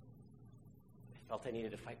 I felt I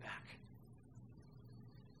needed to fight back.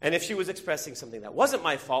 And if she was expressing something that wasn't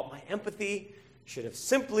my fault, my empathy should have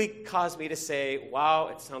simply caused me to say, wow,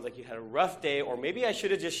 it sounds like you had a rough day, or maybe I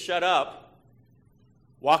should have just shut up,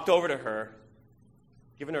 walked over to her,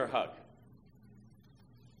 given her a hug.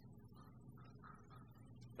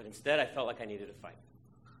 But instead, I felt like I needed to fight.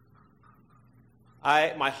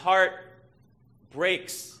 My heart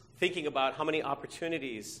breaks thinking about how many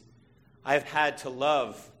opportunities I've had to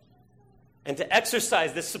love and to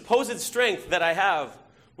exercise this supposed strength that I have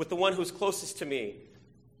with the one who's closest to me.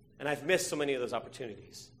 And I've missed so many of those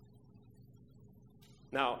opportunities.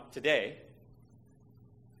 Now, today,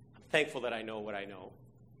 I'm thankful that I know what I know.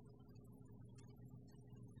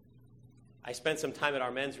 I spent some time at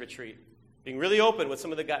our men's retreat being really open with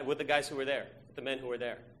some of the guys who were there, with the men who were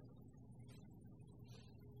there.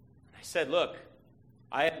 I said, look,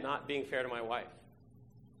 I am not being fair to my wife.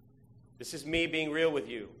 This is me being real with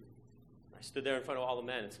you. I stood there in front of all the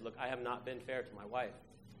men and said, look, I have not been fair to my wife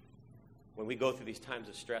when we go through these times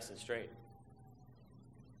of stress and strain.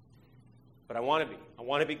 But I want to be. I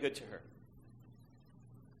want to be good to her.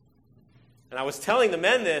 And I was telling the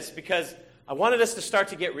men this because I wanted us to start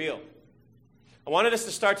to get real. I wanted us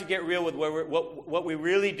to start to get real with what we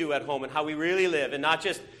really do at home and how we really live, and not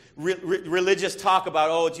just religious talk about,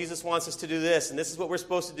 oh, Jesus wants us to do this, and this is what we're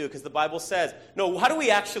supposed to do because the Bible says. No, how do we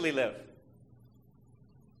actually live?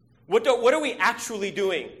 What are we actually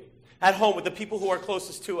doing at home with the people who are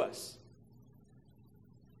closest to us?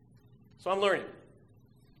 So I'm learning.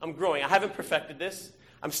 I'm growing. I haven't perfected this.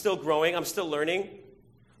 I'm still growing. I'm still learning.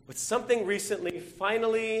 But something recently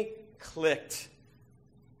finally clicked.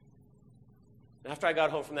 After I got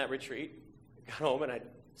home from that retreat, I got home and I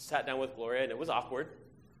sat down with Gloria, and it was awkward.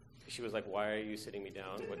 She was like, why are you sitting me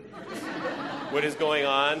down? What is going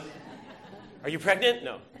on? Are you pregnant?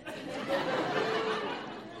 No.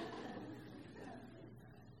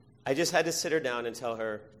 I just had to sit her down and tell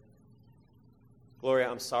her, Gloria,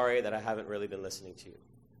 I'm sorry that I haven't really been listening to you.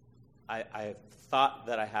 I thought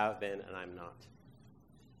that I have been, and I'm not.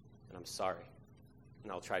 And I'm sorry.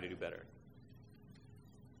 And I'll try to do better.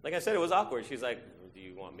 Like I said, it was awkward. She's like, do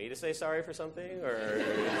you want me to say sorry for something? Or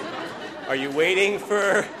are you waiting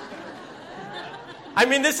for... I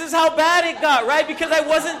mean, this is how bad it got, right? Because I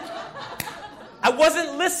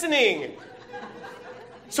wasn't listening.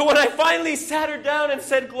 So when I finally sat her down and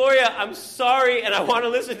said, Gloria, I'm sorry and I want to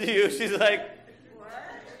listen to you, she's like,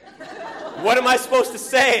 what am I supposed to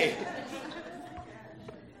say?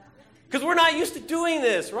 Because we're not used to doing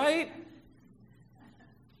this, right?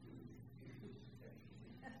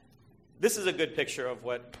 This is a good picture of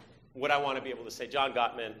what I want to be able to say. John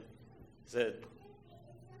Gottman is a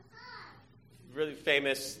really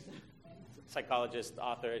famous psychologist,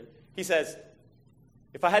 author. He says,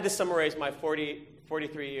 if I had to summarize my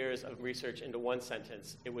 43 years of research into one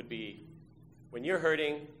sentence, it would be, when you're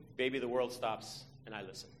hurting, Baby, the world stops, and I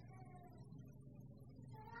listen.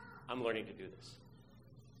 I'm learning to do this.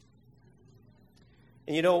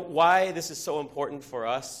 And you know why this is so important for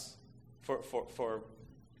us,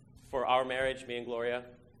 for our marriage, me and Gloria,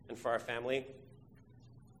 and for our family?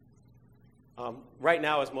 Right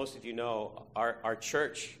now, as most of you know, our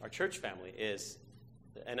church family is,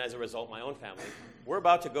 and as a result, my own family, we're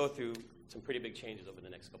about to go through some pretty big changes over the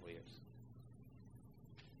next couple of years.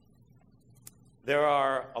 There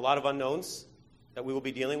are a lot of unknowns that we will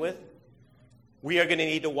be dealing with. We are going to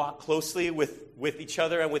need to walk closely with each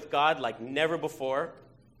other and with God like never before.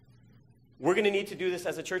 We're going to need to do this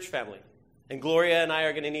as a church family. And Gloria and I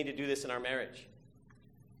are going to need to do this in our marriage.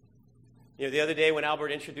 You know, the other day when Albert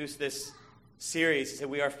introduced this series, he said,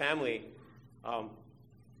 "We are family."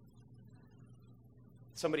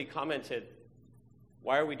 Somebody commented,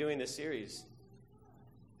 "Why are we doing this series?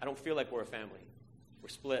 I don't feel like we're a family. We're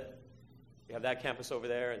split. We have that campus over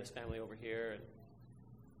there and this family over here."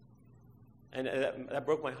 And that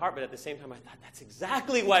broke my heart, but at the same time, I thought, that's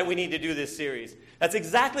exactly why we need to do this series. That's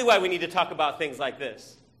exactly why we need to talk about things like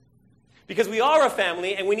this. Because we are a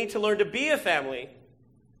family, and we need to learn to be a family,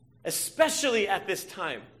 especially at this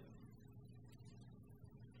time.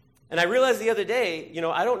 And I realized the other day, you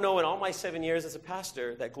know, I don't know in all my 7 years as a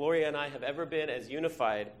pastor that Gloria and I have ever been as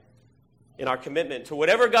unified in our commitment to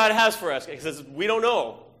whatever God has for us, because we don't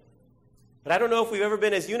know. But I don't know if we've ever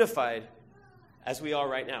been as unified as we are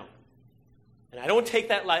right now. And I don't take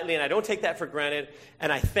that lightly, and I don't take that for granted, and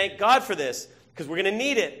I thank God for this, because we're going to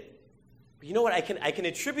need it. But you know what? I can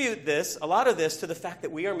attribute this, a lot of this, to the fact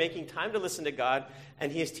that we are making time to listen to God, and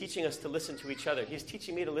He is teaching us to listen to each other. He is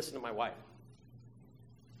teaching me to listen to my wife.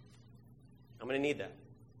 I'm going to need that.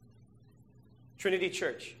 Trinity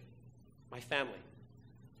Church, my family.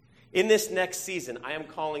 In this next season, I am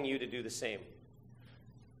calling you to do the same.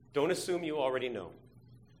 Don't assume you already know.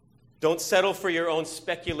 Don't settle for your own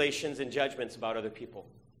speculations and judgments about other people.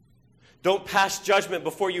 Don't pass judgment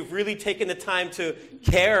before you've really taken the time to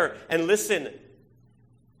care and listen.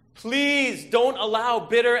 Please don't allow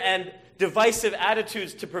bitter and divisive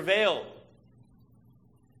attitudes to prevail.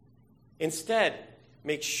 Instead,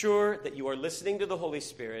 make sure that you are listening to the Holy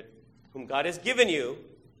Spirit, whom God has given you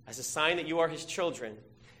as a sign that you are His children,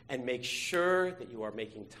 and make sure that you are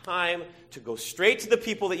making time to go straight to the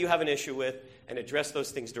people that you have an issue with and address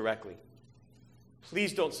those things directly.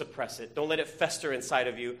 Please don't suppress it. Don't let it fester inside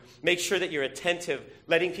of you. Make sure that you're attentive,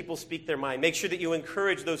 letting people speak their mind. Make sure that you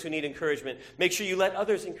encourage those who need encouragement. Make sure you let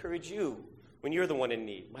others encourage you when you're the one in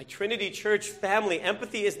need. My Trinity Church family,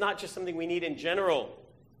 empathy is not just something we need in general.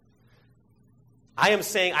 I am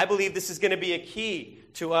saying I believe this is going to be a key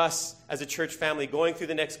to us as a church family going through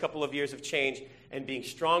the next couple of years of change and being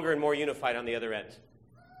stronger and more unified on the other end.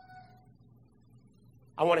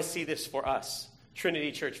 I want to see this for us,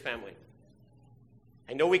 Trinity Church family.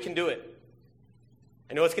 I know we can do it.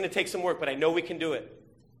 I know it's going to take some work, but I know we can do it.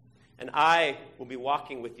 And I will be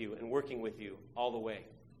walking with you and working with you all the way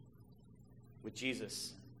with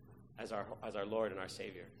Jesus as our Lord and our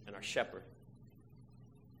Savior and our Shepherd.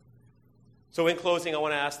 So in closing, I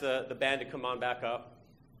want to ask the band to come on back up.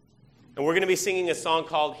 And we're going to be singing a song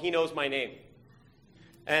called He Knows My Name.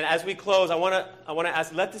 And as we close, I want to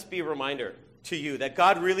ask, let this be a reminder to you that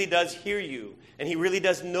God really does hear you and He really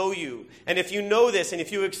does know you. And if you know this and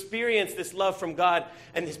if you experience this love from God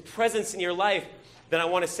and His presence in your life, then I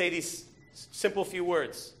want to say these simple few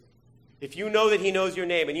words. If you know that He knows your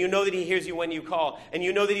name and you know that He hears you when you call and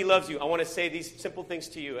you know that He loves you, I want to say these simple things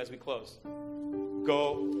to you as we close.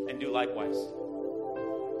 Go and do likewise.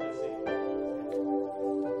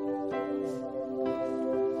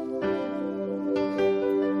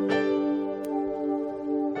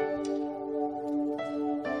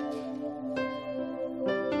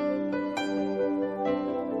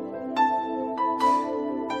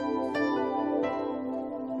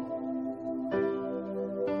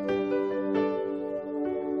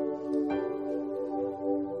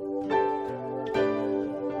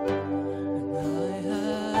 I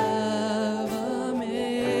have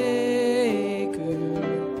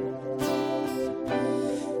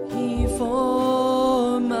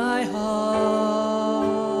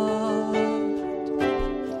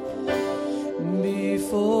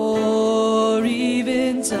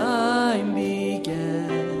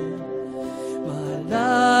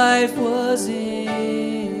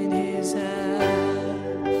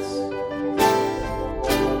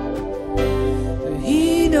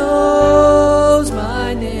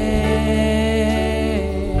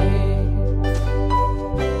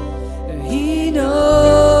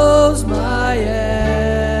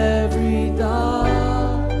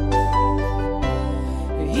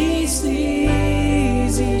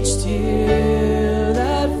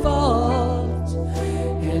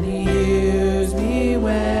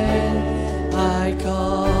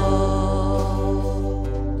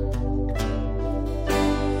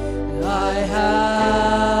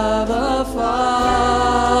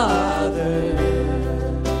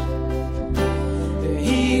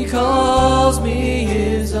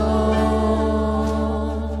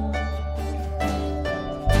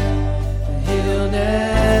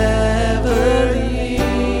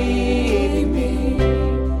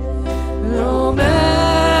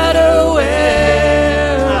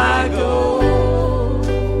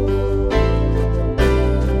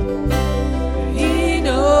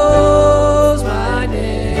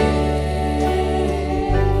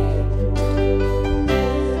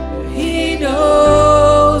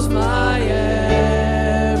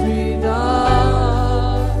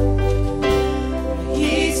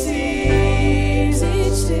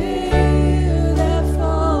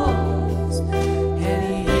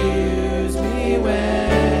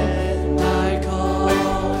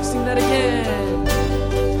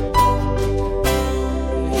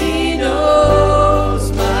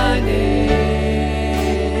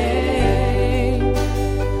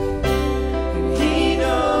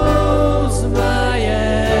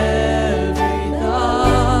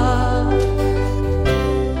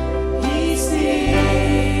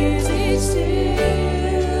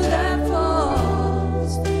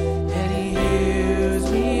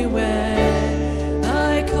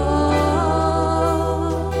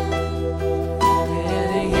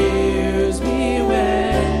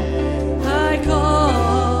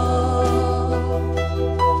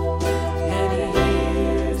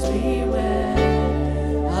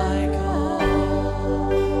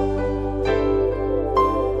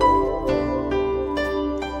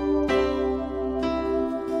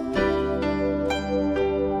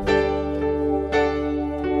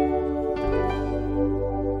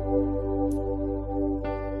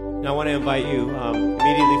to invite you,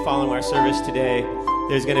 immediately following our service today,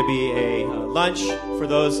 there's going to be a lunch for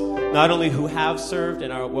those not only who have served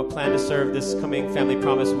and what plan to serve this coming Family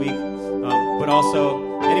Promise Week, but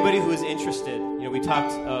also anybody who is interested. We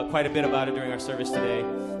talked quite a bit about it during our service today.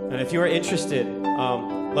 And if you are interested,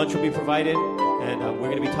 lunch will be provided, and we're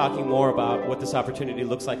going to be talking more about what this opportunity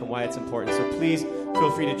looks like and why it's important. So please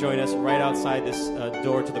feel free to join us right outside this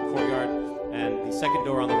door to the courtyard. And the second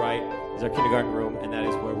door on the right is our kindergarten room, and that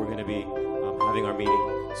is where we're going to be having our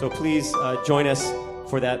meeting. So please join us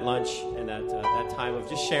for that lunch and that time of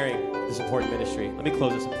just sharing this important ministry. Let me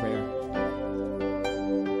close this in prayer.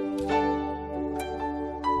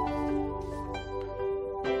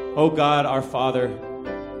 Oh God, our Father,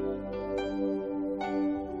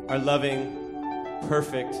 our loving,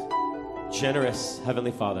 perfect, generous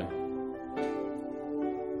Heavenly Father,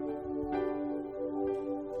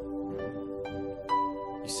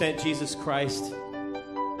 you sent Jesus Christ,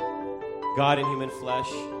 God in human flesh,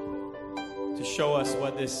 to show us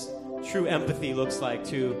what this true empathy looks like,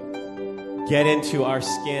 to get into our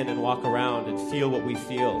skin and walk around and feel what we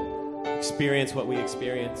feel, experience what we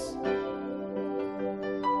experience.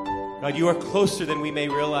 God, you are closer than we may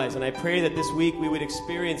realize, and I pray that this week we would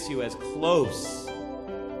experience you as close,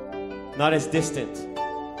 not as distant.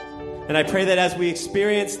 And I pray that as we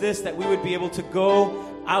experience this, that we would be able to go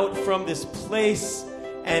out from this place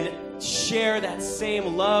and share that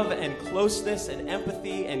same love and closeness and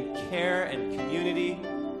empathy and care and community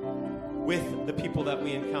with the people that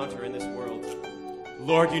we encounter in this world.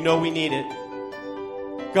 Lord, you know we need it.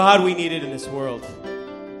 God, we need it in this world.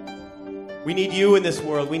 We need you in this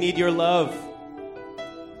world. We need your love.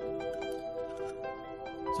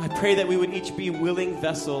 So I pray that we would each be willing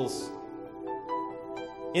vessels,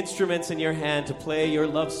 instruments in your hand to play your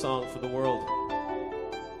love song for the world.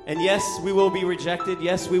 And yes, we will be rejected.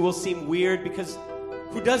 Yes, we will seem weird, because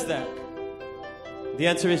who does that? The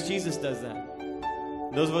answer is Jesus does that.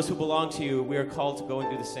 And those of us who belong to you, we are called to go and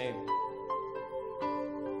do the same.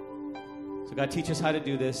 So God, teach us how to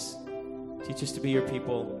do this. Teach us to be your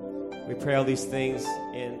people. We pray all these things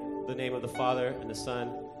in the name of the Father and the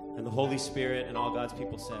Son and the Holy Spirit, and all God's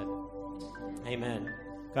people said. Amen.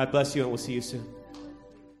 God bless you, and we'll see you soon.